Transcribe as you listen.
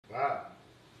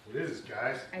What is this,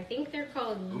 guys? I think they're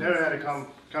called Yeezys. Never had a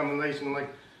combination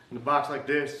like in a box like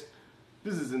this.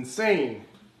 This is insane.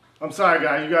 I'm sorry,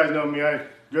 guys. You guys know me. I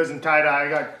dress in tie-dye. I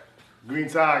got green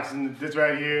socks and this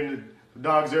right here, and the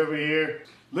dog's over here.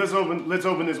 Let's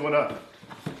open this one up.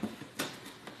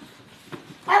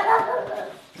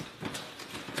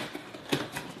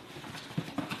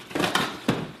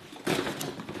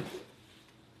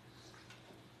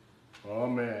 Oh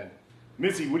man.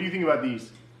 Missy, what do you think about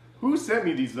these? Who sent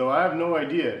me these though? I have no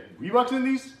idea. Reebok sent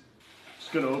these?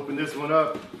 Just gonna open this one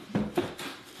up.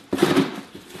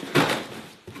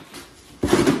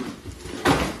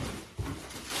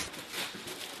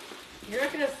 You're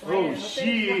not gonna slide Oh it open?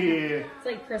 shit. It's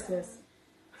like Christmas.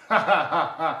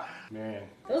 Man.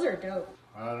 Those are dope.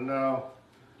 I don't know.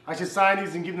 I should sign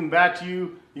these and give them back to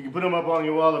you. You can put them up on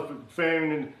your wall of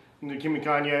fame in the Kim and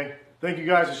Kanye. Thank you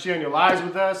guys for sharing your lives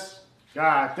with us.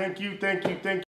 God, thank you.